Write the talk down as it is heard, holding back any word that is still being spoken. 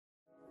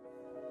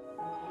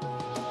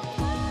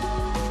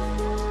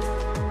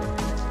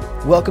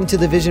Welcome to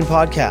the Vision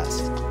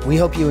Podcast. We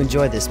hope you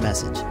enjoy this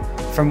message.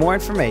 For more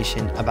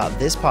information about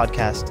this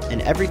podcast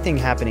and everything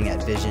happening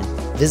at Vision,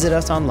 visit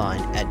us online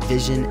at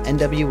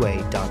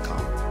visionnwa.com.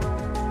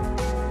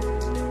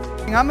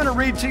 I'm going to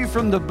read to you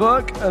from the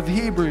book of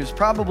Hebrews,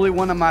 probably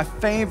one of my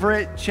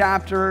favorite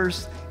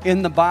chapters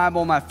in the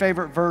Bible, my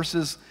favorite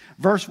verses,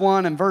 verse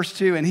 1 and verse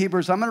 2 in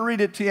Hebrews. I'm going to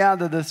read it to you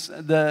out of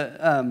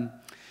the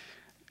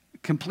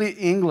complete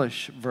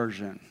English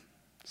version.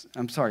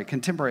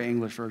 Contemporary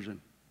English version.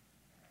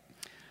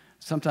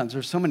 Sometimes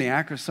there's so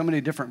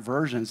many different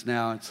versions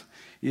now.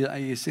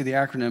 You see the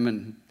acronym,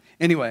 and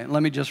anyway,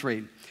 let me just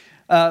read.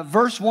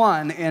 Verse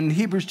 1 in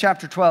Hebrews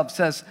chapter 12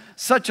 says,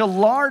 "Such a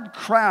large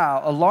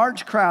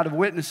crowd of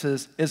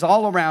witnesses is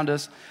all around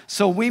us,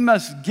 so we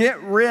must get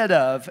rid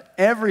of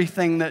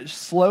everything that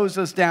slows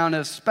us down,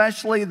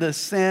 especially the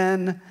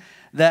sin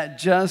that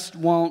just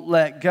won't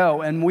let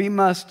go. And we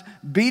must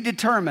be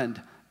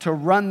determined to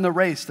run the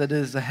race that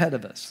is ahead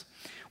of us.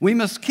 We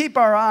must keep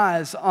our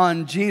eyes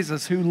on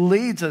Jesus, who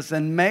leads us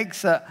and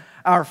makes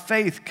our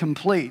faith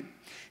complete.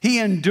 He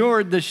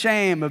endured the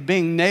shame of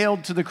being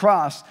nailed to the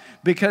cross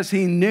because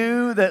he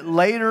knew that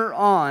later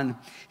on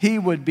he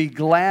would be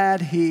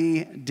glad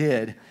he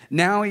did.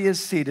 Now he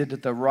is seated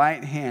at the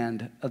right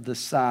hand of the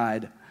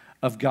side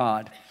of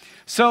God."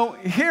 So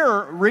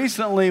here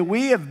recently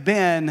we have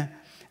been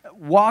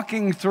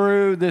walking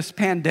through this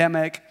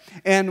pandemic,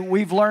 and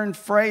we've learned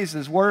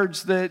phrases,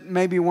 words that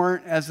maybe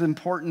weren't as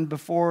important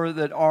before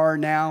that are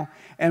now.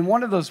 And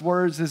one of those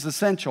words is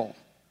essential.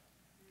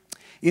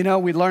 You know,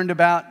 we learned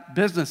about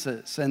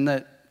businesses and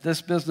that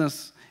this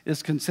business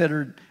is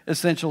considered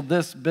essential.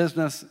 This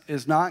business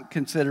is not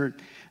considered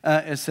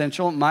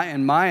essential.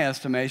 In my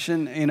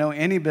estimation, you know,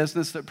 any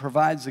business that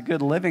provides a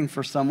good living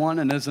for someone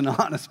and is an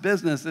honest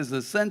business is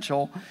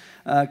essential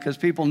because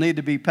people need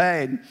to be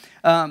paid.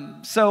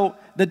 So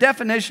the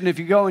definition, if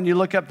you go and you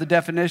look up the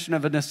definition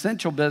of an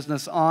essential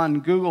business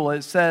on Google,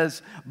 it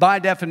says, by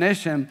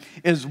definition,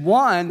 is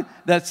one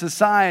that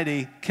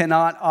society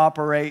cannot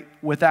operate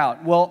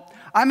without. Well,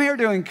 I'm here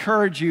to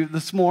encourage you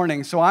this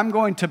morning, so I'm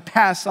going to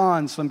pass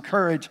on some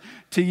courage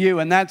to you,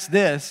 and that's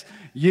this: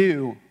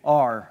 you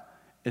are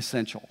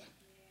essential.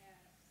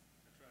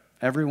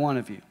 Every one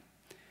of you.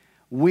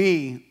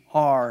 We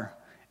are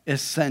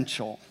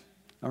essential,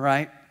 all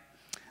right?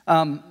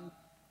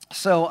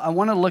 So I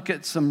want to look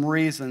at some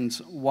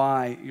reasons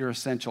why you're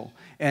essential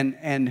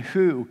and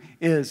who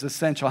is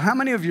essential. How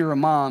many of you are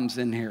moms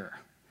in here?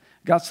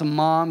 Got some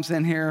moms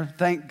in here?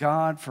 Thank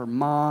God for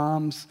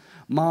moms.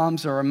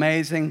 Moms are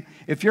amazing.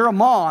 If you're a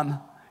mom,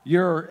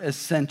 you're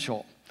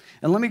essential.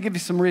 And let me give you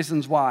some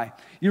reasons why.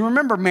 You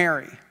remember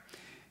Mary,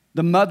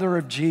 the mother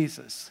of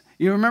Jesus.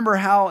 You remember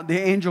how the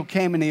angel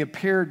came and he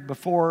appeared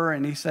before her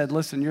and he said,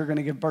 listen, you're going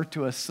to give birth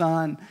to a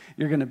son.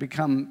 You're going to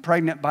become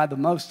pregnant by the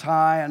Most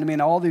High. And I mean,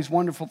 all these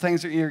wonderful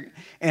things that you're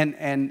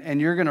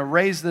going to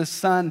raise this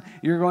son.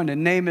 You're going to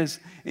name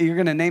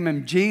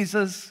him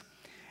Jesus.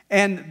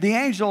 And the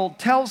angel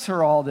tells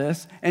her all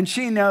this, and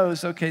she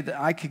knows, okay,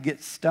 that I could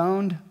get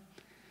stoned,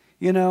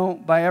 you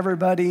know, by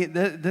everybody.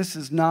 This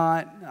is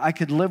not, I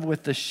could live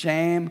with the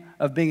shame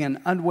of being an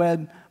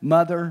unwed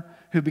mother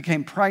who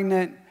became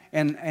pregnant,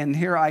 and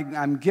here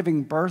I'm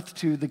giving birth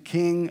to the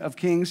King of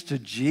Kings, to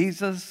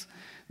Jesus,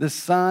 the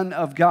Son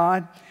of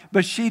God.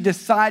 But she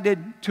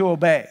decided to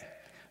obey.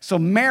 So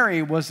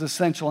Mary was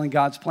essential in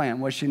God's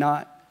plan, was she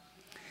not?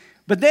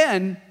 But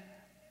then,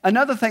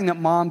 another thing that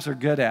moms are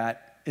good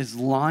at is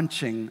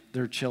launching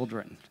their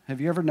children.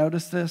 Have you ever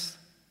noticed this?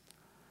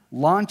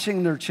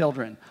 Launching their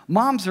children.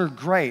 Moms are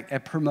great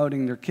at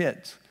promoting their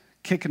kids,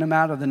 kicking them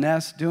out of the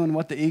nest, doing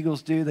what the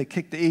eagles do. They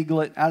kick the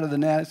eaglet out of the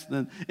nest.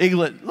 The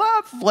eaglet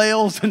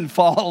flails and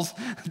falls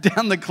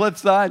down the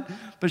cliffside,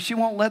 but she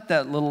won't let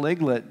that little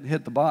eaglet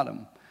hit the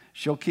bottom.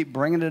 She'll keep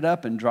bringing it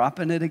up and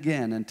dropping it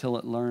again until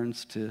it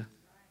learns to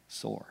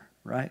soar,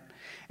 right?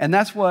 And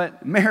that's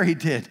what Mary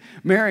did.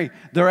 Mary,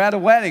 they're at a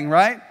wedding,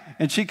 right?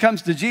 And she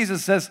comes to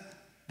Jesus and says,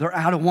 they're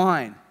out of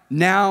wine.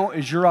 Now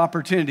is your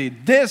opportunity.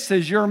 This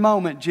is your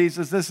moment,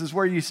 Jesus. This is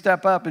where you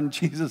step up. And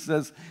Jesus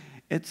says,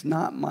 it's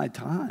not my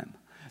time.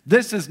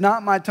 This is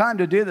not my time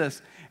to do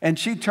this. And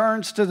she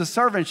turns to the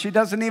servant. She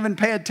doesn't even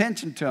pay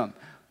attention to him.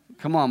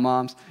 Come on,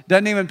 moms.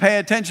 Doesn't even pay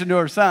attention to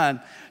her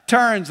son.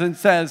 Turns and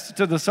says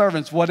to the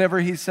servants, whatever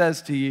he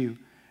says to you,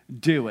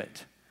 do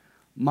it.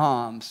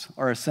 Moms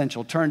are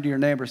essential. Turn to your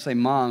neighbor and say,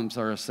 moms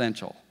are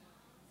essential.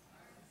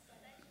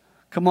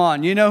 Come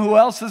on, you know who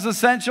else is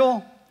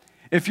essential?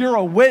 If you're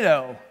a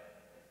widow,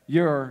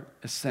 you're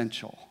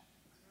essential.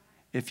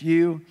 If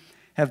you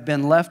have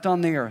been left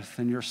on the earth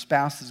and your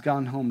spouse has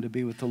gone home to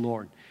be with the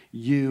Lord,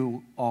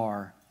 you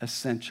are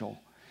essential.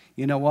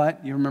 You know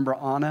what? You remember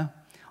Anna?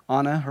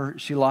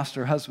 She lost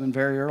her husband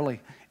very early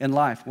in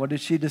life. What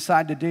did she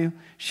decide to do?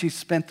 She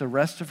spent the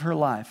rest of her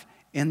life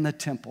in the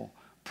temple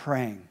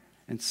praying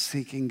and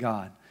seeking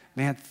God.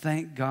 Man,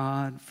 thank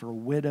God for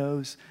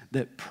widows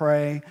that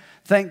pray.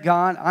 Thank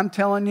God. I'm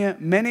telling you,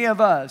 many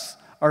of us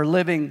are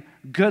living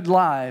good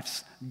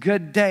lives,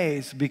 good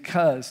days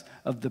because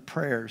of the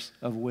prayers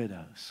of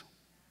widows.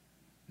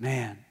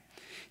 Man,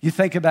 You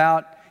think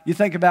about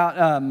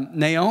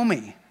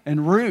Naomi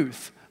and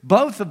Ruth.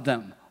 Both of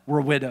them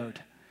were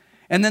widowed.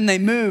 And then they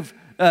move,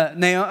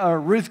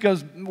 Ruth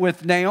goes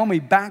with Naomi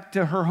back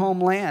to her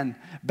homeland,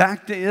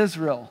 back to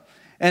Israel.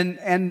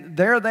 And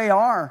there they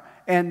are.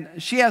 And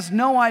she has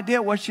no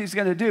idea what she's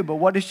going to do. But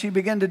what does she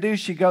begin to do?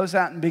 She goes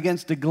out and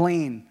begins to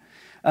glean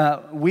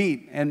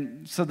wheat,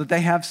 and so that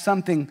they have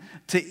something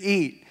to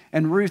eat.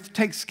 And Ruth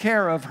takes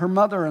care of her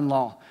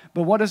mother-in-law.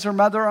 But what does her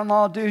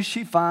mother-in-law do?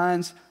 She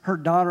finds her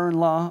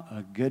daughter-in-law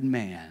a good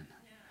man.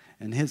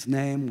 And his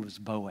name was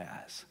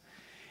Boaz.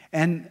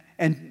 And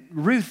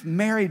Ruth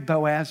married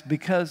Boaz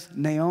because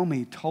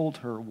Naomi told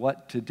her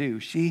what to do.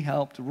 She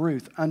helped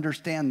Ruth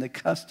understand the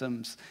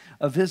customs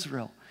of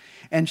Israel.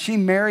 And she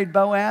married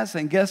Boaz,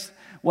 and guess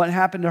what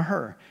happened to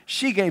her?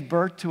 She gave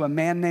birth to a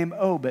man named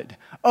Obed.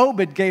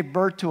 Obed gave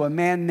birth to a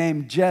man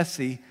named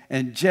Jesse,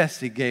 and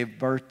Jesse gave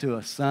birth to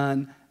a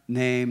son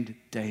named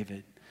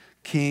David.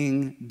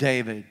 King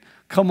David.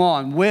 Come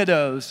on,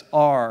 widows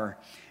are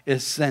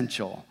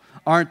essential,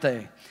 aren't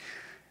they?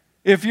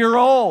 If you're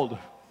old,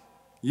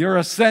 you're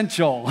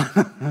essential.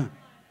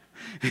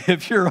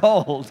 If you're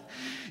old.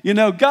 You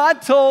know,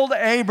 God told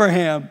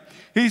Abraham,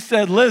 he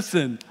said,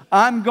 listen,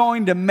 I'm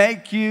going to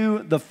make you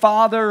the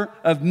father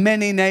of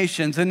many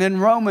nations. And in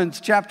Romans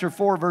chapter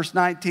 4, verse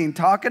 19,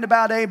 talking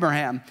about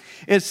Abraham,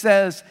 it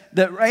says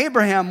that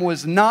Abraham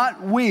was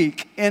not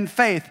weak in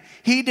faith.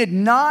 He did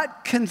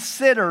not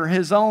consider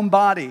his own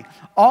body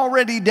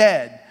already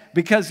dead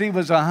because he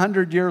was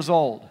 100 years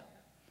old,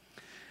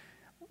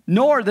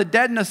 nor the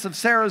deadness of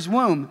Sarah's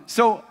womb.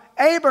 So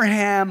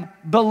Abraham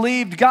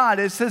believed God.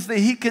 It says that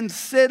he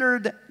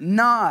considered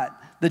not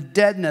the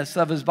deadness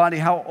of his body,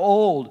 how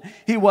old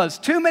he was.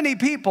 Too many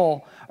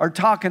people are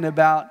talking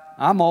about,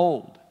 I'm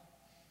old.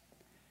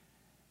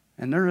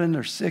 And they're in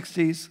their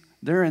 60s,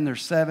 they're in their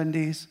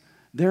 70s,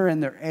 they're in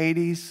their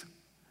 80s.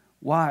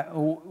 Why?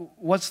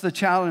 What's the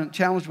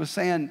challenge with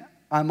saying,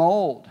 I'm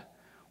old?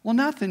 Well,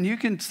 nothing. You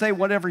can say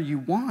whatever you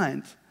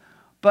want,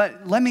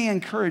 but let me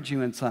encourage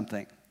you in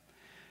something.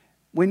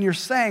 When you're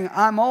saying,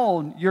 I'm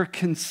old, you're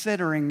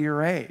considering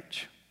your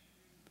age.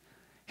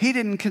 He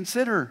didn't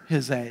consider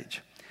his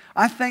age.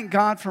 I thank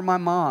God for my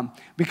mom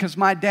because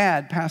my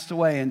dad passed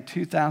away in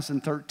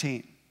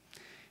 2013.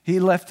 He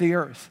left the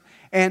earth.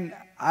 And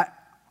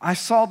I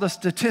saw the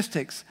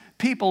statistics.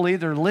 People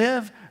either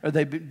live or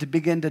they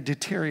begin to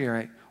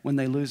deteriorate when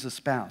they lose a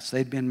spouse.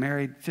 They'd been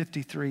married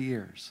 53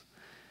 years.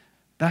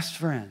 Best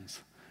friends.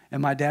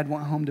 And my dad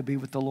went home to be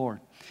with the Lord.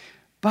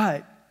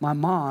 But my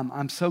mom,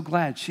 I'm so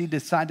glad she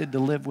decided to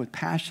live with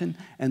passion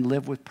and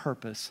live with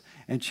purpose.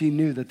 And she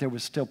knew that there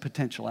was still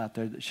potential out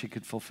there that she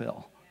could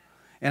fulfill.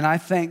 And I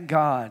thank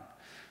God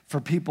for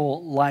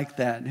people like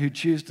that who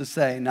choose to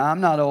say, no,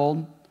 I'm not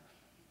old.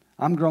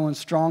 I'm growing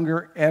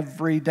stronger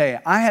every day.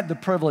 I had the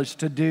privilege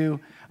to do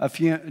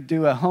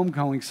a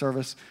homecoming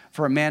service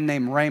for a man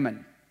named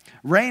Raymond.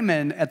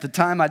 Raymond, at the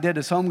time I did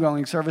his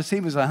homegoing service, he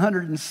was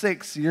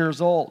 106 years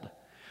old.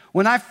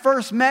 When I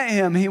first met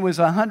him, he was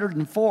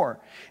 104.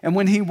 And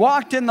when he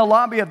walked in the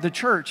lobby of the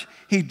church,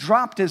 he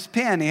dropped his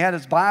pen. He had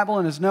his Bible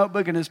and his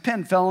notebook, and his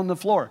pen fell on the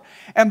floor.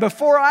 And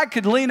before I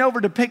could lean over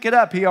to pick it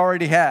up, he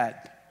already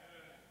had.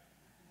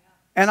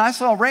 And I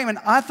saw Raymond.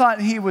 I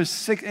thought he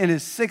was in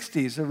his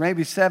 60s or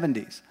maybe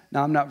 70s.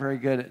 Now, I'm not very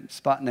good at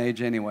spotting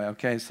age anyway,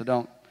 okay? So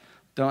don't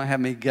have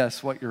me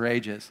guess what your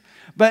age is.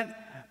 But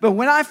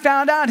when I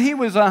found out he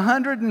was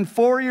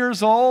 104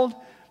 years old,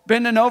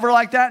 bending over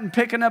like that and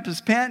picking up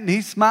his pen, and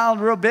he smiled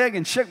real big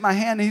and shook my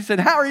hand. And he said,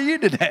 how are you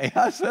today?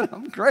 I said,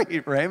 I'm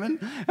great, Raymond.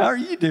 How are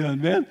you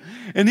doing, man?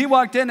 And he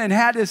walked in and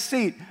had his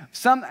seat.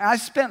 I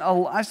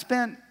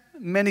spent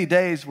many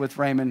days with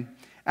Raymond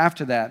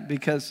after that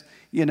because,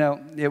 you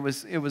know, it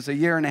was a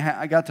year and a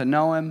half. I got to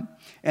know him,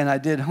 and I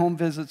did home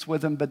visits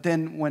with him. But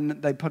then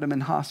when they put him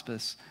in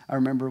hospice, I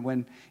remember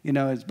when, you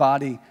know, his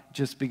body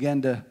just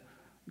began to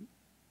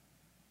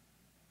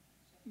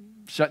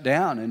shut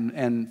down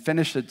and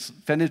finish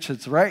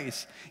its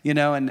race, you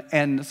know,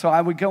 and so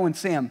I would go and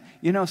see him.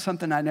 You know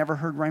something I never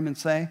heard Raymond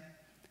say?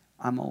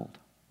 I'm old.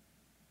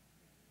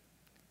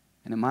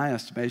 And in my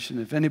estimation,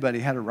 if anybody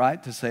had a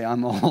right to say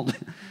I'm old,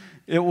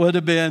 it would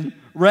have been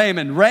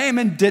Raymond.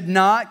 Raymond did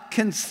not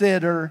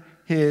consider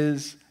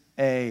his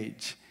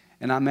age.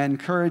 And I'm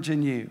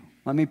encouraging you.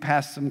 Let me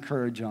pass some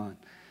courage on.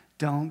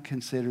 Don't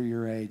consider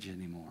your age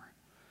anymore,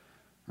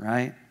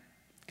 right?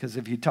 Because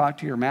if you talk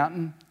to your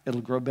mountain, it'll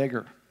grow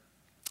bigger.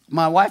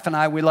 My wife and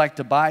I, we like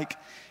to bike.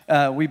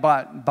 We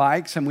bought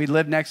bikes, and we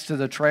live next to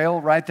the trail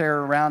right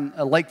there around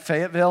Lake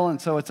Fayetteville, and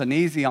so it's an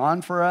easy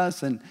on for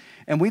us, and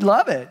we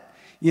love it,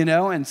 you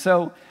know. And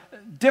so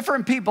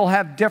different people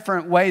have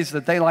different ways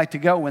that they like to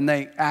go when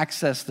they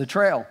access the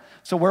trail.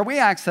 So where we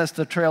access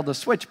the trail, the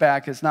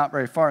switchback is not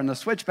very far, and the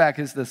switchback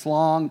is this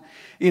long,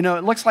 you know,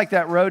 it looks like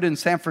that road in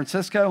San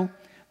Francisco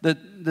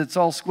that's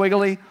all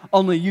squiggly,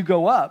 only you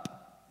go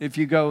up if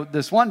you go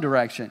this one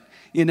direction.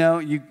 You know,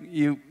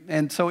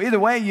 and so either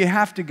way, you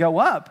have to go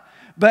up.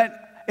 But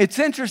it's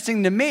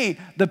interesting to me,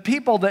 the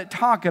people that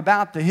talk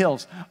about the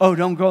hills, oh,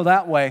 don't go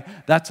that way.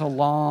 That's a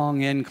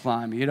long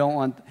incline. You don't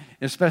want,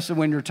 especially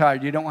when you're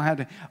tired, you don't want to have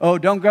to, oh,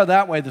 don't go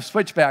that way. The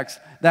switchback's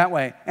that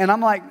way. And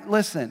I'm like,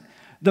 listen,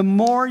 the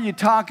more you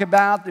talk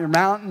about your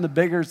mountain, the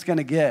bigger it's going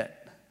to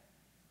get.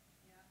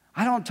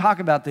 I don't talk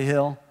about the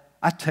hill.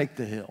 I take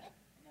the hill.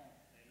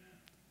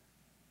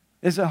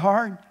 Is it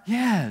hard?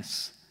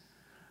 Yes.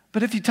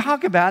 But if you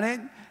talk about it,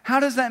 how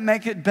does that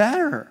make it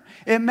better?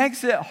 It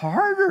makes it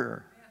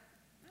harder.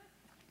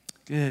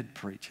 Good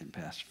preaching,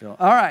 Pastor Phil.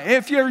 All right,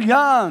 if you're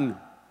young,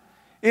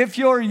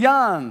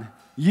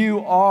 you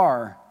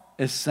are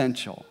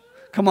essential.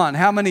 Come on,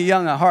 how many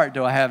young at heart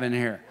do I have in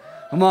here?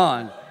 Come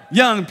on,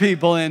 young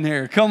people in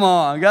here. Come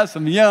on, I got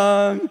some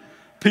young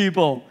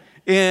people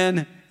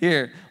in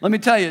here. Let me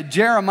tell you,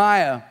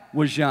 Jeremiah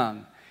was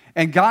young,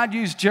 and God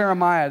used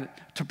Jeremiah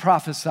to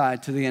prophesy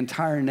to the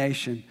entire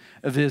nation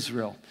of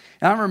Israel.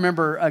 And I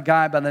remember a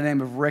guy by the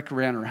name of Rick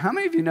Renner. How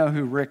many of you know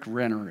who Rick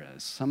Renner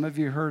is? Some of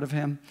you heard of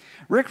him?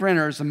 Rick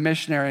Renner is a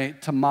missionary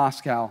to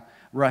Moscow,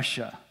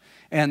 Russia.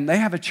 And they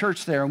have a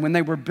church there. And when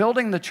they were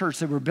building the church,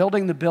 they were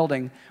building the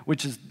building,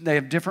 which is, they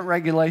have different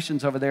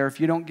regulations over there. If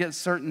you don't get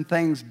certain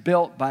things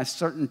built by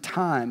certain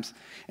times,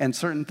 and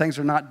certain things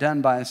are not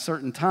done by a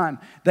certain time,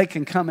 they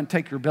can come and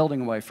take your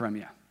building away from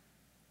you.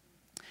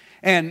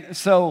 And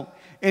so,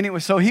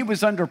 anyway, so he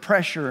was under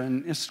pressure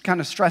and is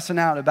kind of stressing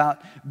out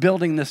about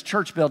building this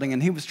church building.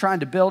 And he was trying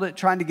to build it,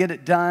 trying to get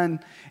it done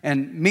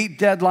and meet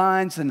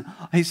deadlines. And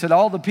he said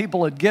all the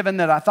people had given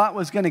that I thought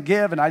was going to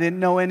give, and I didn't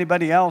know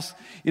anybody else,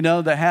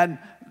 that had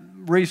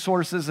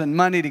resources and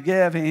money to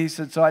give. And he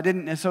said, so I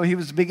didn't. And so he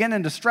was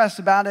beginning to stress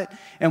about it.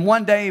 And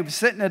one day he was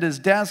sitting at his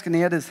desk and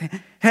he had his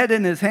head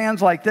in his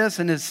hands like this.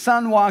 And his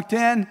son walked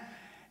in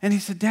and he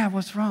said, Dad,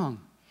 what's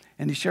wrong?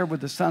 And he shared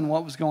with his son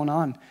what was going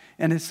on.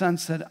 And his son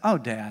said, oh,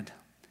 Dad,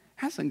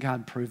 hasn't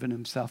God proven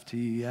himself to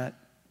you yet?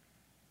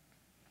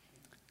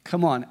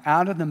 Come on,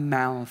 out of the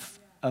mouth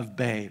of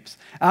babes,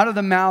 out of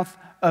the mouth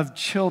of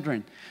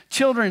children.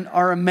 Children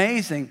are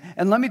amazing.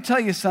 And let me tell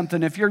you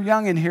something. If you're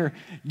young in here,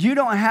 you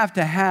don't have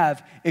to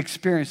have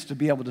experience to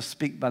be able to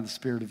speak by the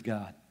Spirit of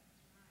God.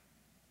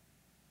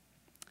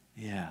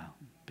 Yeah,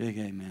 big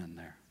amen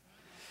there.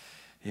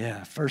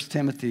 Yeah, 1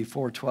 Timothy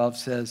 4:12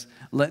 says,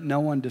 let no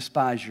one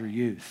despise your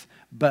youth,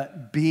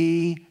 but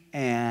be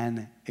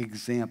an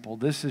example.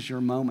 This is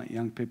your moment,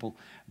 young people.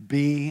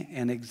 Be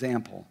an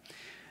example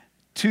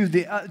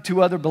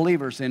to other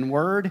believers in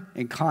word,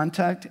 in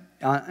conduct,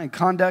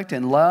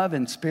 in love,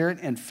 in spirit,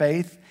 in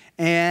faith,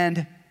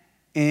 and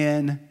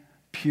in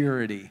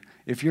purity.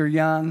 If you're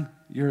young,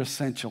 you're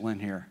essential in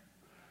here.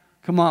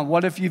 Come on,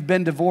 what if you've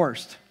been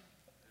divorced?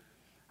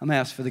 I'm going to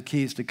ask for the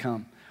keys to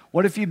come.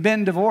 What if you've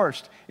been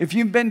divorced? If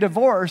you've been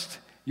divorced,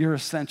 you're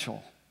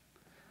essential.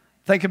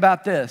 Think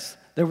about this.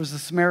 There was a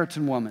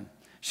Samaritan woman.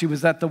 She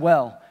was at the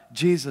well.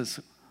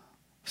 Jesus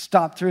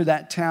stopped through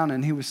that town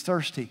and he was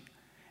thirsty.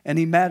 And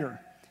he met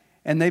her.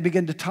 And they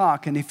began to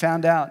talk and he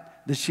found out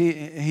that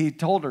he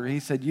told her,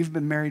 he said, you've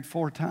been married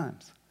 4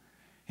 times.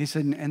 He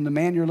said, and the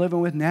man you're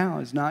living with now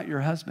is not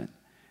your husband.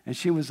 And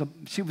she was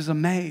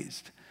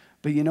amazed.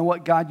 But you know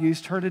what God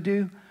used her to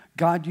do?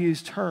 God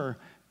used her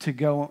to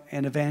go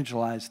and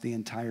evangelize the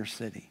entire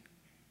city.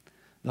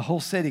 The whole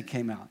city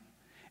came out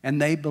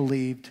and they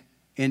believed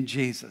in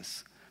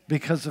Jesus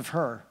because of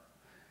her.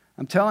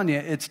 I'm telling you,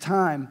 it's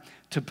time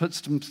to put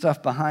some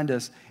stuff behind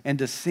us and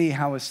to see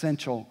how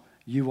essential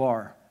you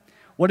are.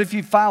 What if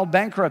you filed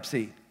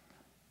bankruptcy?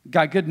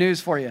 Got good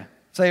news for you.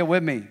 Say it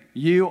with me.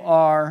 You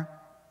are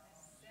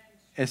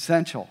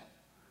essential.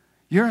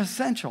 You're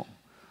essential.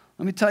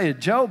 Let me tell you,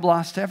 Job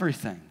lost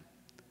everything.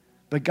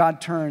 But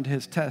God turned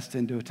his test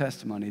into a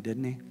testimony,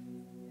 didn't he?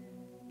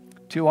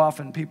 Too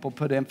often people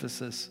put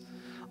emphasis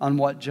on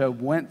what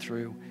Job went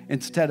through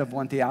instead of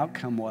what the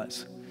outcome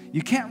was.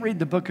 You can't read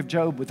the book of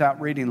Job without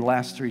reading the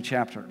last 3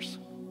 chapters.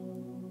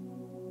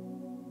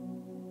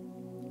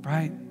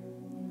 Right?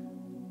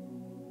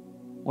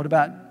 What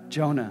about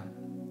Jonah?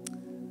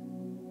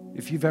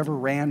 If you've ever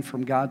ran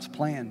from God's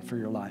plan for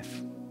your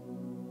life,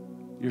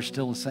 you're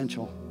still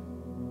essential.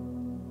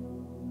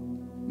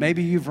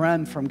 Maybe you've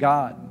run from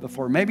God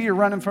before. Maybe you're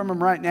running from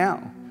Him right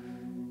now.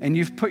 And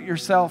you've put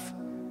yourself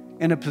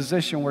in a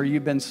position where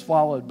you've been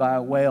swallowed by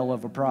a whale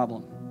of a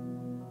problem.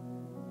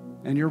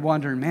 And you're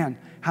wondering, man,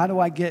 how do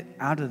I get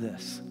out of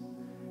this?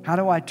 How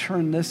do I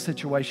turn this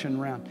situation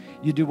around?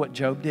 You do what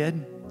Job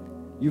did.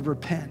 You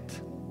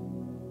repent.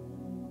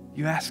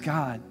 You ask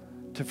God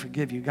to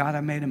forgive you. God,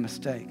 I made a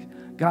mistake.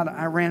 God,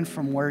 I ran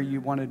from where you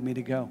wanted me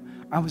to go.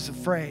 I was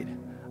afraid.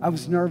 I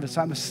was nervous.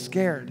 I was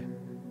scared.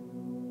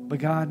 But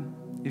God,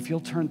 if you'll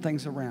turn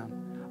things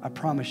around, I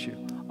promise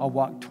you, I'll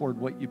walk toward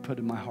what you put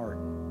in my heart.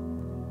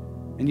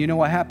 And you know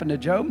what happened to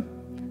Job?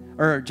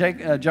 Or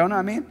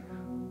Jonah,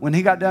 when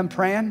he got done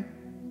praying,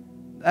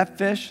 that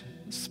fish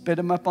spit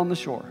him up on the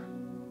shore.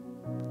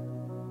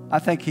 I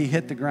think he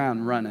hit the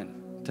ground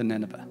running to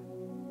Nineveh.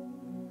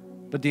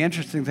 But the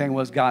interesting thing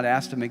was God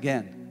asked him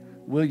again,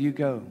 will you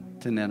go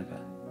to Nineveh?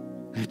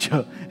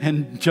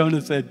 And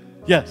Jonah said,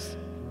 yes,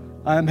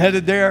 I'm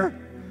headed there.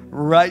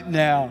 right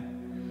now.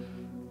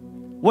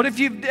 What if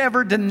you've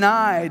ever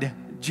denied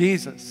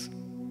Jesus?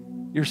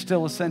 You're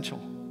still essential.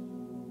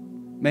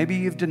 Maybe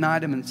you've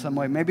denied him in some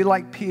way. Maybe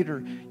like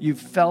Peter, you've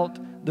felt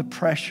the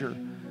pressure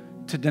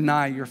to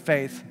deny your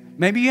faith.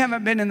 Maybe you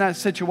haven't been in that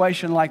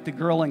situation like the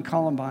girl in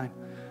Columbine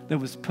that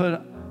was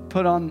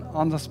put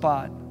on the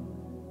spot.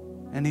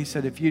 And he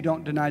said, if you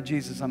don't deny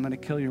Jesus, I'm going to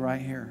kill you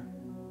right here.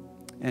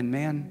 And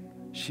man,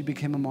 she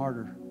became a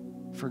martyr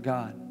for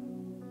God.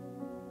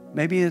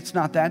 Maybe it's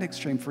not that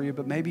extreme for you,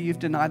 but maybe you've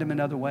denied him in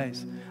other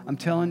ways. I'm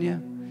telling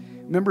you,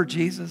 remember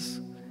Jesus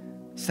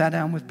sat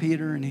down with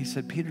Peter and he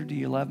said, Peter, do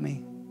you love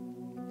me?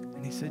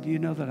 And he said, you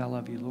know that I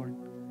love you, Lord.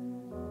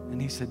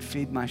 And he said,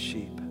 feed my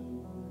sheep.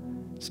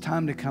 It's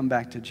time to come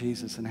back to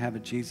Jesus and have a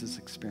Jesus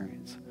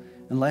experience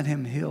and let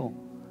him heal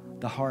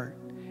the heart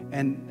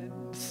and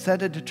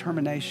set a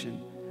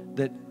determination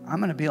that I'm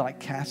going to be like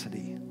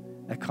Cassidy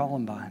at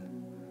Columbine.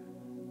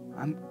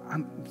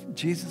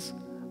 Jesus,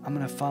 I'm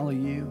going to follow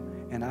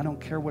you, and I don't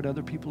care what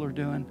other people are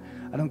doing.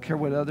 I don't care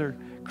what other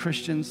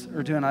Christians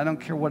are doing. I don't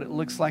care what it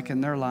looks like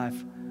in their life.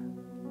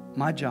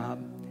 My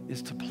job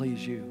is to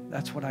please you.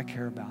 That's what I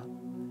care about,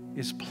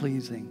 is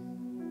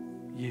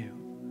pleasing you.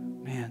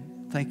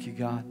 Man, thank you,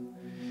 God.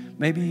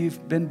 Maybe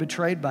you've been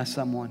betrayed by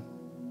someone.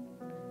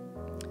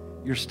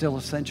 You're still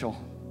essential.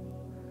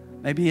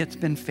 Maybe it's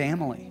been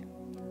family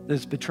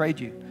that's betrayed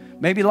you.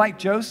 Maybe like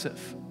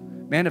Joseph.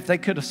 Man, if they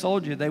could have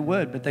sold you, they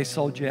would, but they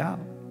sold you out.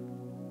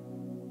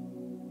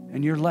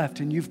 And you're left,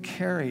 and you've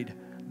carried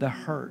the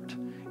hurt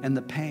and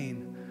the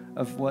pain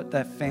of what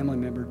that family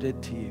member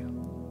did to you.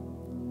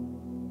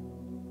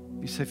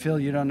 You say, Phil,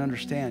 you don't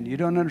understand. You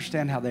don't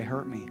understand how they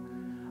hurt me.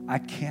 I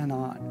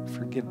cannot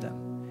forgive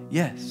them.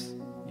 Yes,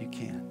 you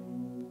can.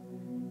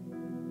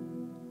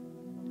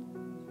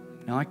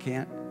 No, I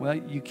can't. Well,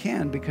 you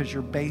can because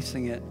you're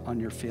basing it on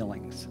your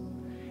feelings.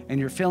 And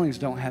your feelings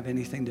don't have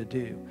anything to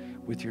do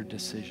with your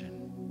decision.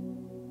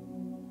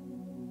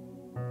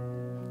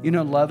 You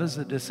know, love is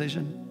a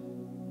decision.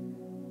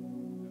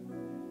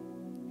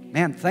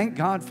 Man, thank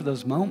God for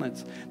those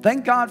moments.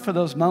 Thank God for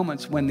those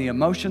moments when the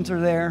emotions are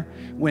there,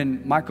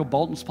 when Michael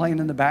Bolton's playing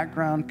in the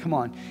background. Come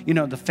on. You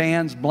know, the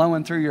fans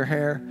blowing through your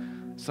hair.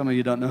 Some of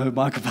you don't know who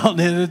Michael Bolton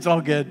is. It's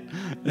all good.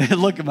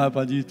 Look him up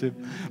on YouTube.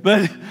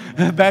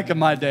 But back in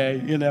my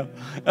day, you know.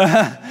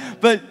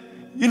 But,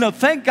 you know,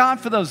 thank God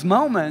for those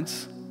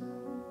moments.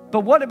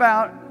 But what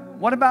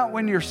about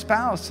when your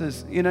spouse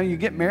is, you know, you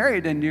get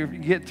married and you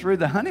get through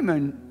the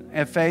honeymoon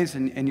phase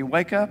and you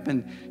wake up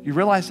and you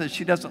realize that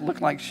she doesn't look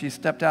like she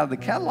stepped out of the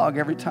catalog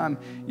every time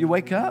you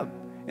wake up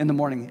in the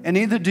morning. And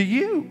neither do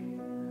you.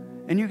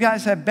 And you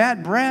guys have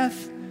bad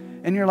breath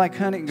and you're like,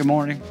 honey, good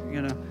morning.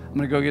 You know, I'm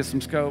going to go get some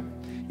Scope.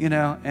 You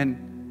know,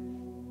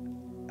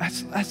 and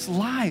that's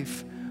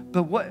life.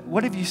 But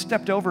what have you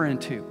stepped over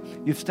into?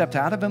 You've stepped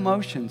out of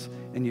emotions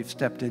and you've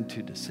stepped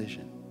into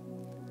decision.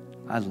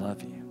 I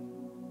love you.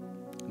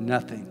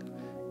 Nothing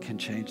can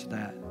change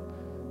that.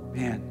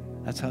 Man,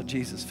 that's how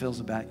Jesus feels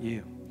about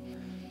you.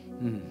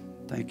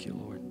 Thank you,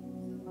 Lord.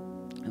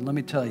 And let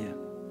me tell you,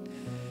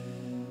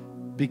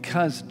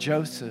 because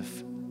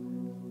Joseph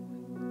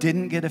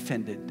didn't get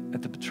offended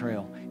at the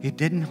betrayal, he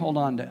didn't hold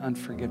on to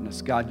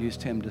unforgiveness, God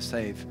used him to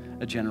save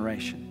a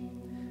generation.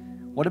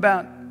 What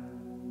about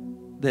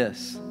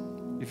this?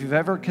 If you've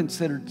ever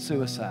considered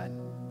suicide,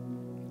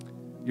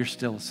 you're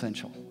still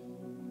essential.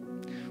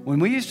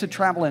 When we used to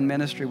travel in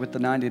ministry with the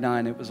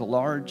 99, it was a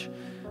large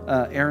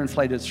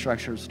air-inflated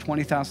structure. It was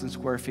 20,000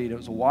 square feet. It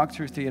was a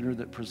walk-through theater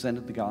that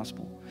presented the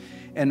gospel.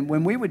 And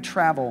when we would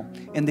travel,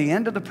 in the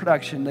end of the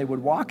production, they would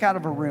walk out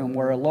of a room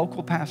where a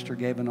local pastor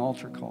gave an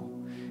altar call.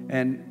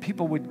 And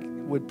people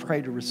would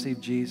pray to receive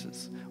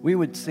Jesus. We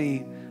would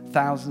see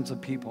thousands of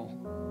people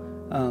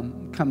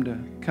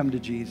come to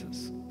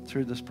Jesus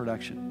through this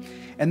production.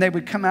 And they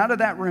would come out of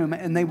that room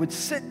and they would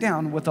sit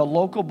down with a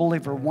local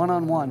believer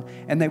one-on-one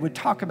and they would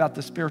talk about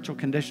the spiritual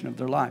condition of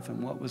their life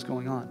and what was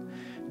going on.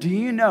 Do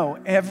you know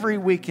every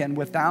weekend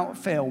without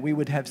fail we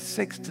would have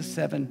 6 to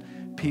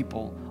 7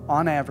 people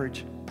on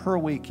average per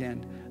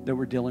weekend that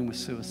were dealing with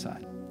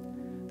suicide?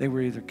 They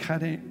were either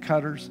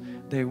cutters,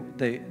 they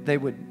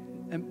would,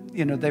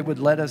 you know, they would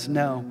let us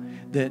know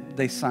that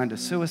they signed a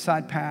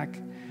suicide pact.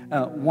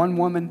 One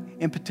woman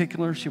in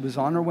particular, she was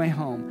on her way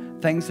home.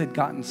 Things had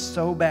gotten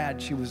so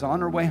bad, she was on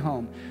her way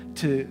home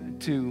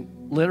to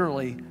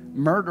literally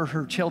murder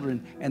her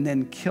children and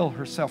then kill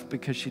herself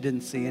because she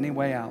didn't see any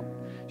way out.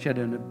 She had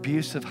an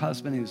abusive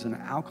husband. He was an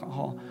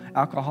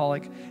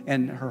alcoholic,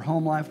 and her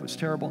home life was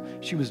terrible.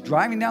 She was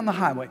driving down the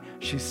highway.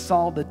 She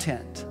saw the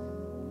tent.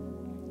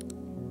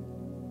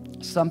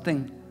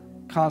 Something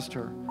caused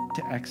her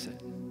to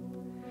exit.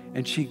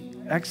 And she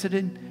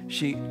exited.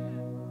 She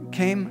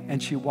came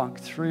and she walked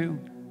through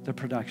the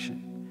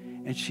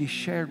production. And she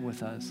shared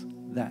with us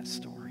that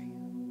story.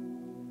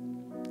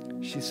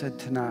 She said,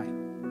 tonight,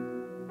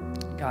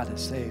 God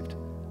has saved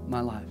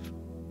my life.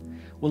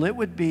 Well, it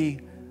would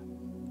be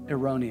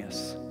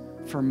erroneous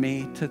for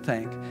me to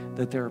think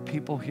that there are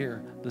people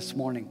here this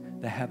morning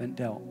that haven't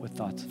dealt with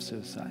thoughts of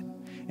suicide.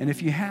 And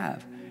if you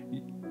have,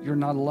 you're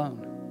not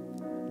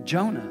alone.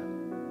 Jonah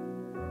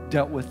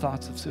dealt with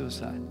thoughts of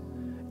suicide.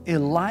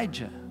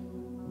 Elijah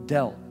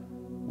dealt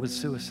with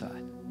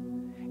suicide.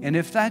 And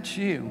if that's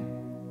you,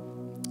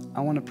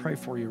 I want to pray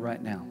for you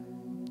right now.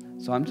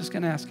 So I'm just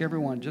going to ask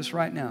everyone just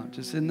right now,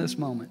 just in this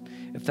moment,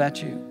 if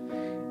that's you,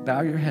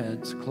 bow your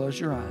heads, close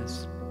your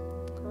eyes.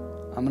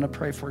 I'm going to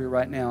pray for you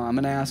right now. I'm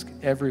going to ask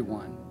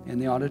everyone in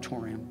the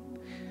auditorium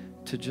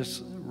to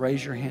just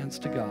raise your hands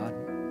to God,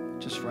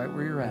 just right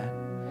where you're at.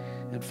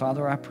 And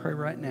Father, I pray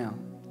right now,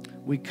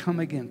 we come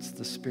against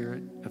the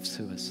spirit of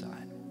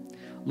suicide.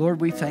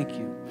 Lord, we thank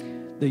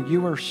you that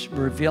you are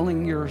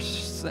revealing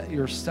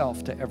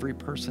yourself to every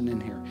person in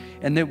here,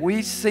 and that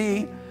we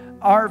see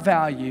our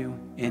value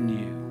in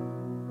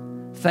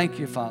you. Thank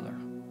you, Father,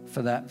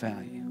 for that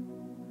value.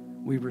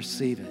 We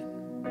receive it.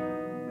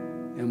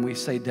 And we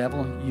say,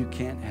 devil, you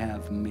can't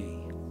have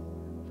me.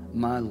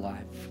 My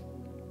life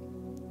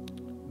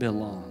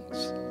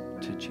belongs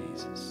to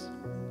Jesus.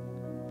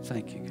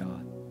 Thank you,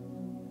 God.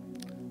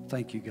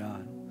 Thank you,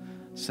 God.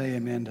 Say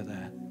amen to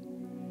that.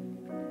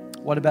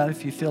 What about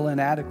if you feel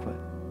inadequate?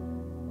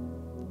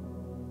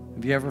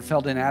 Have you ever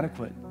felt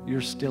inadequate?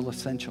 You're still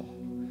essential.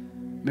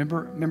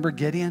 Remember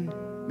Gideon?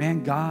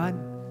 Man, God,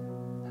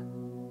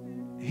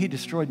 he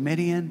destroyed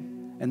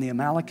Midian and the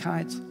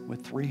Amalekites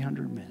with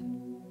 300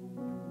 men.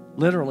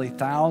 Literally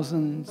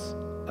thousands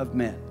of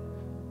men.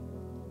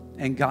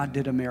 And God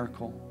did a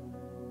miracle.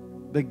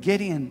 But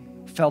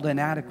Gideon felt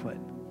inadequate.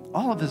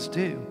 All of us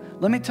do.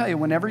 Let me tell you,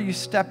 whenever you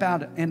step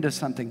out into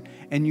something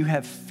and you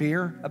have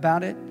fear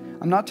about it,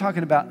 I'm not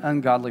talking about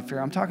ungodly fear.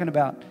 I'm talking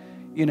about,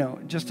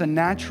 just a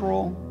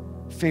natural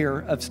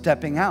fear of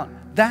stepping out.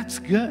 That's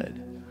good.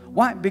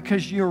 Why?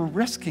 Because you're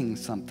risking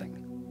something.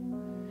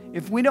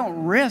 If we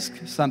don't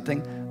risk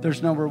something,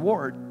 there's no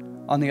reward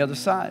on the other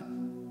side.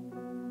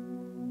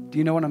 Do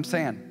you know what I'm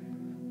saying?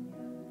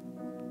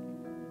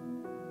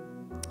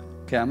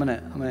 Okay, I'm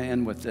gonna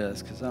end with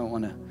this because I don't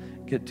want to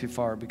get too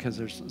far, because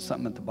there's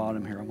something at the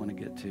bottom here I want to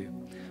get to.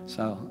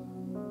 So,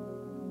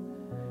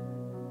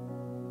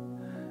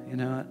 you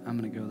know what? I'm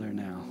going to go there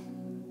now.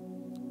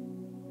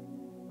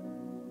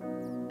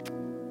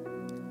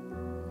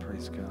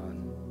 Praise God.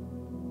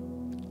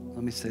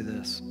 Let me say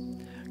this.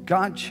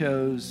 God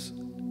chose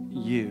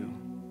you,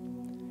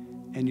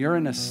 and you're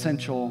an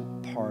essential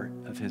part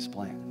of his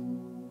plan.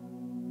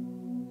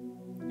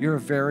 You're a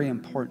very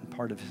important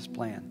part of his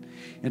plan.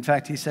 In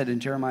fact, he said in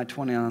Jeremiah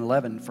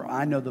 29:11, "For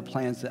I know the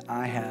plans that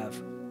I have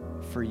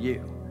for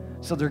you."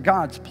 So they're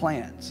God's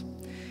plans.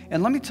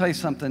 And let me tell you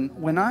something.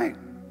 When I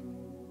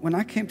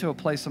came to a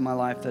place in my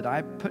life that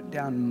I put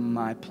down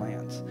my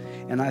plans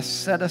and I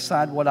set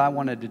aside what I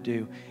wanted to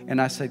do, and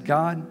I said,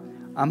 God,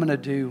 I'm going to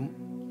do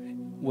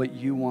what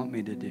you want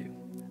me to do.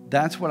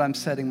 That's what I'm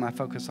setting my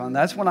focus on.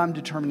 That's what I'm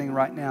determining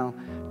right now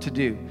to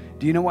do.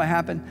 Do you know what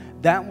happened?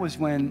 That was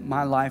when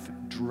my life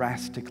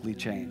drastically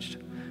changed.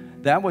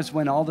 That was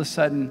when all of a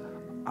sudden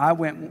I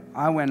went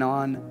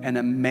on an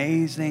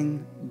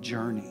amazing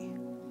journey.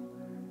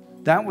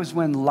 That was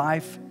when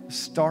life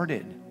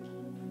started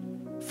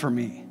for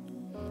me.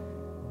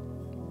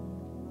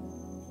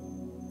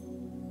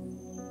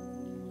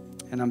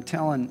 And I'm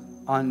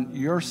telling, on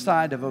your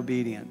side of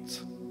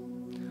obedience,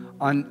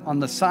 on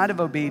the side of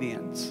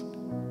obedience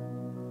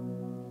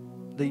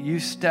that you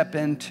step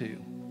into,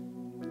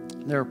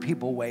 there are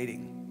people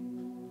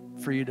waiting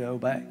for you to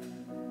obey.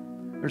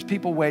 There's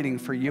people waiting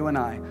for you and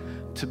I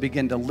to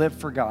begin to live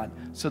for God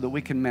so that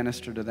we can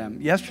minister to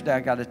them. Yesterday, I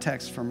got a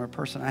text from a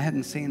person I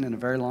hadn't seen in a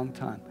very long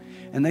time.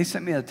 And they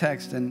sent me a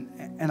text,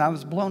 and I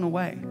was blown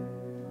away.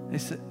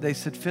 They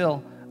said,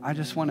 Phil, I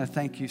just want to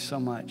thank you so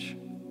much.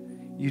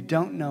 You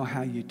don't know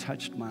how you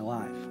touched my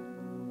life.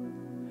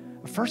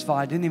 First of all,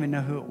 I didn't even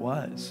know who it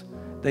was.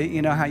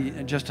 You know how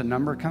just a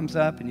number comes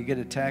up and you get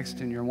a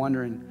text and you're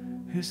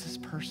wondering, who's this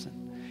person?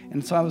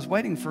 And so I was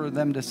waiting for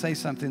them to say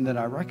something that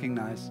I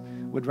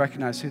would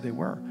recognize who they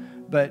were.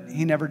 But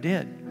he never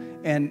did.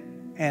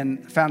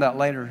 And found out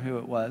later who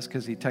it was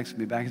because he texted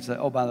me back and said,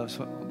 oh,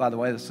 by the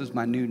way, this is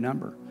my new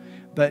number.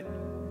 But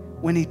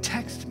when he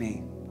texted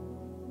me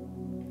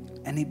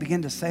and he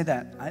began to say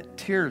that,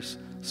 tears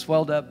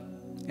swelled up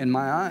in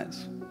my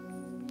eyes.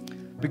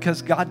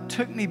 Because God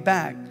took me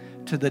back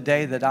to the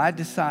day that I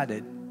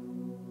decided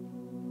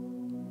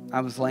I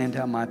was laying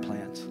down my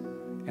plans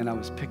and I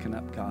was picking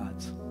up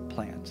God's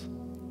plans.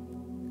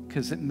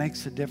 Because it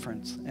makes a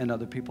difference in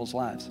other people's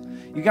lives.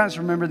 You guys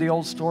remember the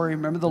old story?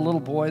 Remember the little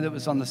boy that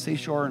was on the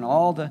seashore and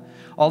all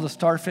the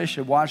starfish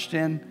had washed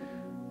in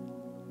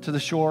to the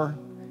shore?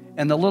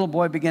 And the little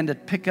boy began to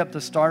pick up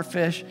the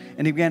starfish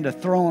and he began to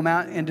throw them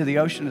out into the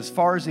ocean as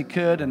far as he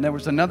could. And there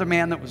was another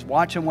man that was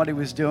watching what he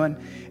was doing.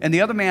 And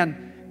the other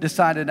man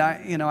decided,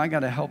 I got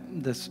to help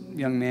this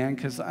young man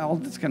because all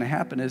that's going to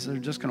happen is they're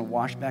just going to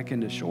wash back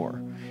into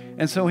shore.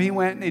 And so he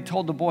went and he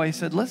told the boy, he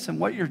said, listen,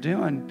 what you're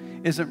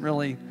doing isn't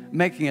really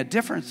making a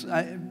difference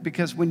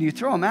because when you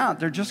throw them out,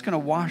 they're just going to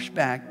wash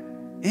back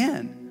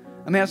in.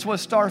 I mean, that's what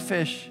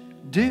starfish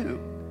do.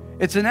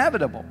 It's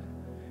inevitable.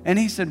 And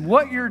he said,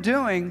 what you're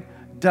doing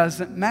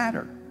doesn't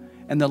matter.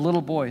 And the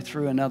little boy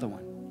threw another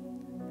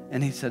one.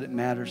 And he said, it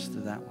matters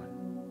to that one.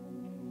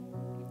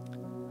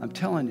 I'm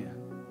telling you,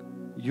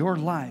 your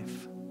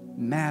life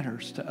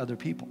matters to other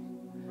people.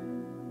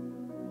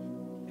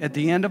 At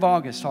the end of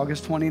August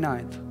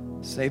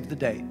 29th, save the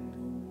date,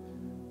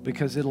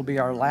 because it'll be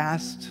our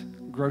last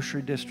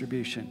grocery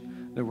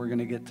distribution that we're going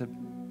to get to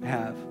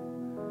have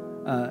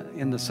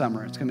in the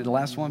summer. It's going to be the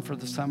last one for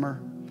the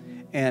summer.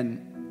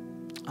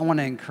 And I want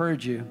to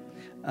encourage you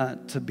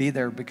to be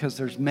there, because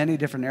there's many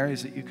different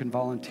areas that you can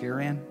volunteer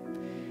in.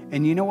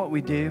 And you know what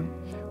we do?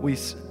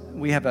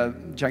 We have a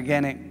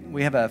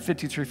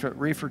 53-foot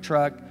reefer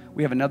truck.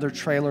 We have another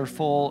trailer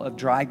full of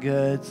dry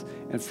goods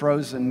and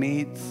frozen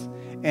meats.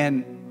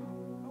 And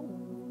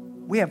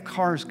we have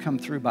cars come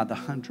through by the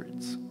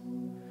hundreds.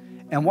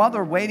 And while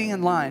they're waiting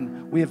in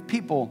line, we have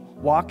people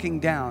walking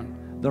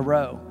down the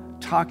row,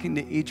 talking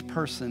to each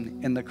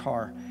person in the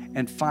car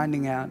and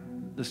finding out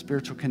the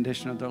spiritual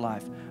condition of their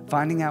life,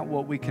 finding out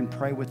what we can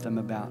pray with them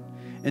about.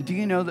 And do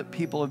you know that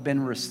people have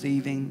been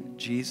receiving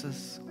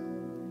Jesus?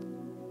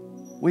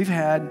 We've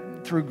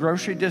had, through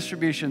grocery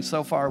distribution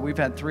so far, we've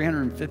had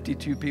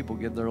 352 people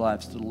give their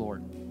lives to the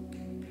Lord.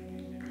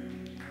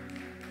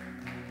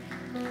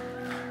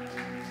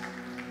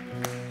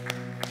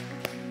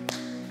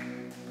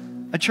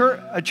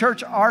 A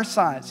church our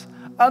size,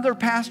 other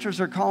pastors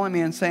are calling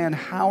me and saying,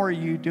 how are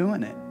you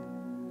doing it?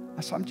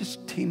 I said, I'm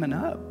just teaming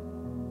up.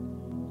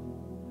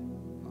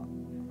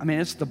 I mean,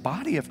 it's the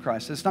body of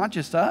Christ. It's not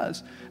just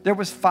us. There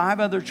was 5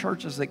 other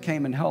churches that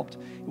came and helped.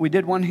 We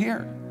did one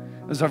here.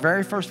 It was our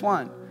very first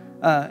one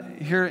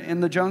here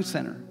in the Jones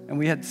Center. And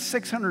we had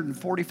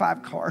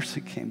 645 cars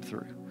that came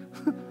through.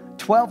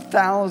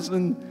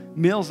 12,000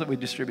 meals that we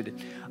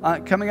distributed.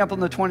 Coming up on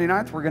the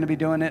 29th, we're going to be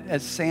doing it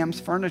at Sam's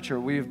Furniture.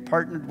 We've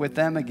partnered with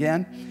them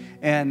again,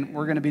 and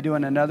we're going to be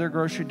doing another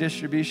grocery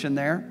distribution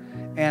there.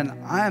 And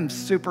I am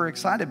super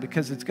excited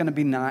because it's going to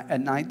be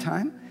at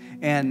nighttime.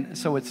 And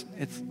so it's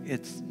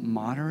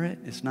moderate.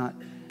 It's not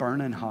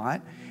burning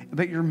hot,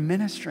 but you're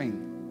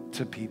ministering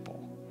to people.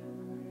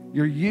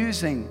 You're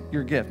using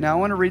your gift. Now, I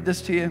want to read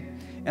this to you,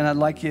 and I'd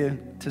like you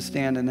to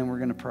stand, and then we're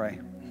going to pray.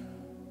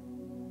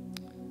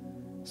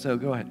 So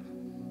go ahead.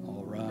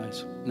 All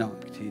rise. No,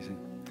 I'm teasing.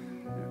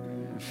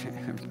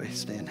 Everybody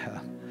stand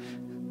up.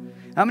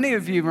 How many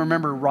of you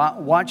remember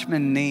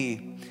Watchman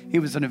Nee? He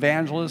was an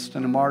evangelist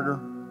and a martyr.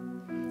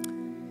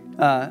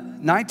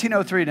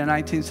 1903 to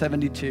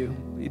 1972.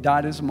 He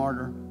died as a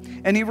martyr.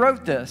 And he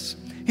wrote this.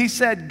 He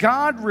said,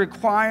 God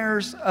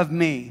requires of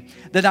me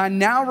that I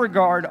now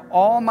regard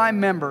all my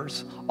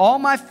members, all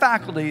my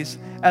faculties,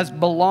 as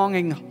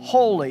belonging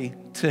wholly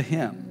to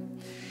Him.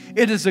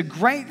 It is a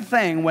great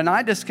thing when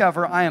I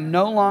discover I am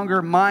no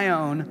longer my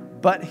own,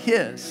 but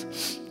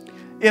His.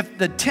 If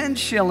the 10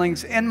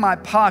 shillings in my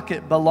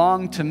pocket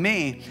belong to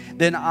me,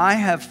 then I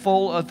have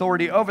full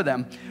authority over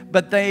them.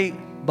 But they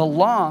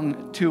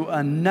belong to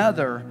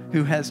another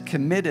who has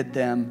committed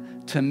them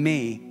to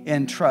me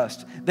in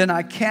trust. Then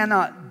I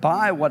cannot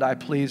buy what I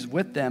please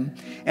with them,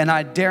 and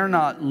I dare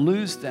not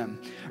lose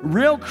them.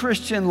 Real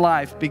Christian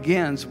life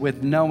begins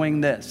with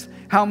knowing this.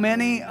 How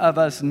many of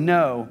us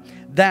know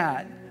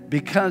that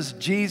because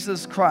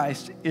Jesus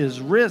Christ is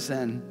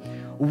risen,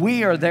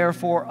 we are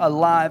therefore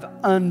alive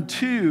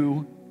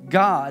unto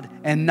God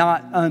and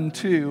not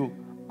unto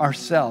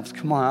ourselves?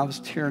 Come on, I was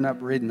tearing up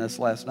reading this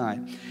last night.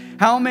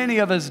 How many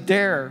of us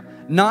dare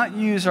not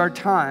use our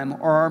time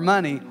or our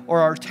money or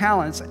our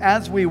talents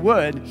as we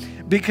would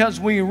because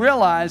we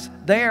realize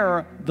they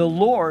are the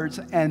Lord's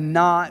and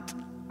not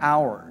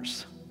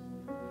ours?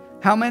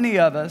 How many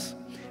of us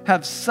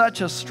have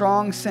such a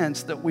strong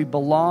sense that we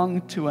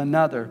belong to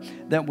another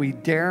that we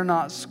dare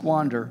not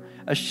squander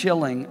a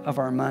shilling of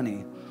our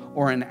money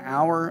or an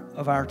hour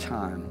of our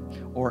time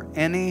or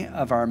any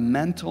of our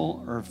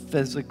mental or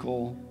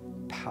physical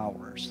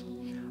powers?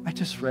 I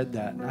just read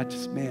that and I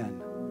just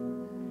went,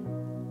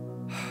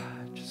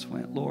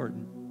 Lord,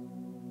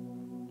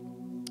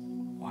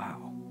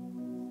 wow.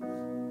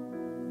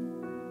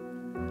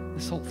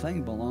 This whole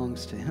thing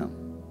belongs to Him.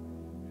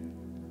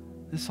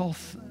 This whole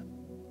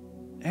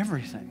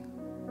everything.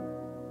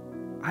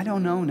 I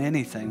don't own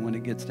anything when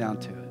it gets down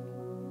to it.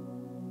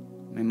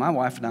 I mean, my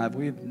wife and I,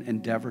 we've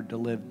endeavored to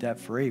live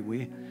debt-free.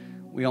 We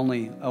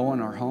only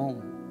own our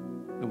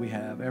home that we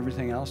have.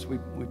 Everything else, we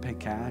pay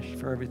cash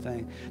for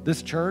everything.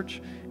 This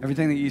church,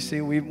 everything that you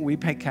see, we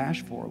pay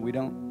cash for. We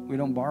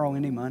don't borrow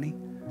any money.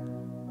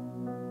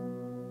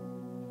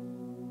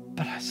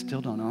 But I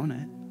still don't own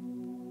it.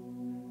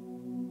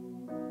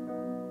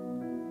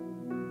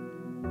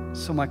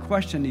 So my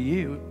question to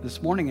you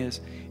this morning is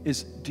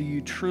do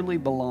you truly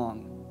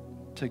belong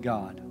to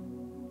God?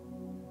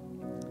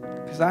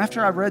 Because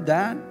after I read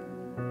that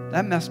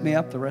messed me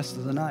up the rest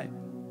of the night.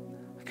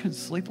 I couldn't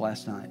sleep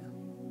last night.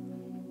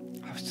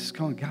 I was just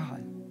going,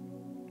 God,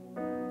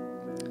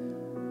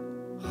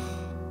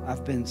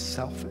 I've been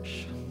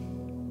selfish.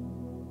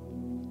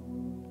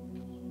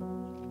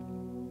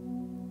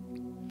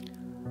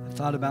 I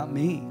thought about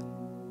me,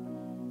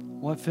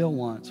 what Phil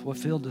wants, what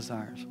Phil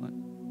desires.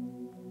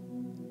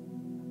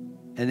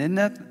 And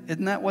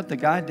isn't that what the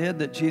guy did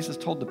that Jesus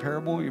told the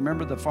parable? You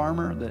remember the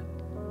farmer that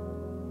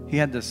he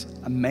had this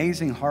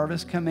amazing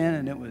harvest come in,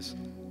 and it was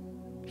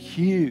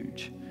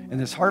huge. And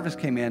this harvest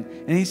came in,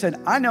 and he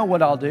said, I know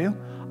what I'll do.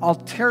 I'll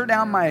tear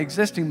down my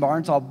existing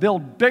barns, I'll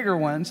build bigger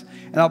ones,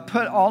 and I'll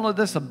put all of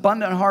this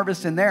abundant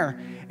harvest in there.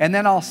 And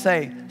then I'll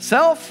say,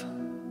 self,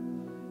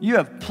 you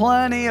have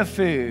plenty of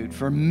food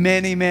for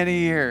many, many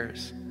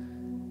years.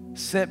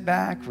 Sit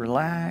back,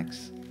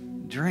 relax,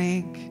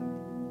 drink,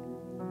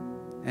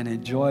 and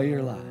enjoy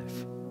your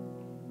life.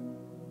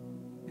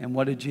 And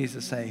what did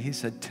Jesus say? He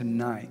said,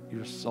 tonight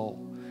your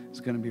soul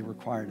is going to be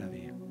required of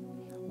you.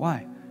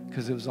 Why?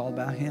 Because it was all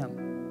about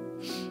him.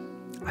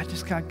 I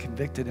just got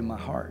convicted in my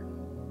heart.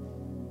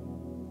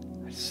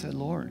 I just said,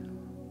 Lord,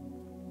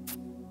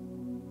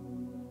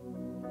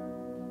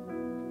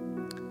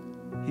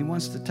 he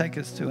wants to take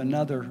us to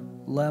another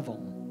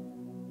level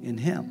in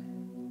him.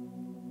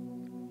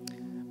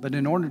 But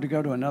in order to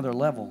go to another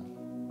level,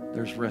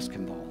 there's risk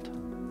involved.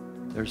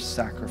 There's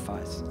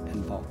sacrifice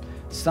involved.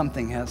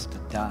 Something has to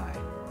die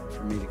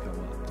for me to go up.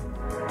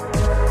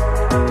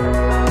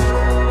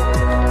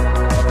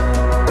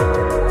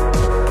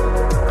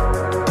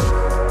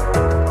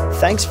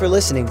 Thanks for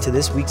listening to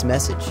this week's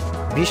message.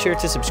 Be sure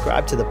to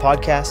subscribe to the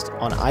podcast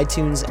on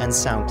iTunes and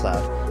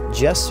SoundCloud.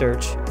 Just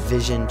search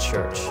Vision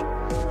Church.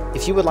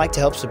 If you would like to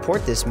help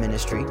support this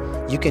ministry,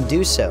 you can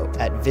do so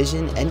at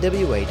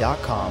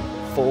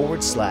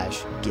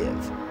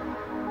visionnwa.com/give.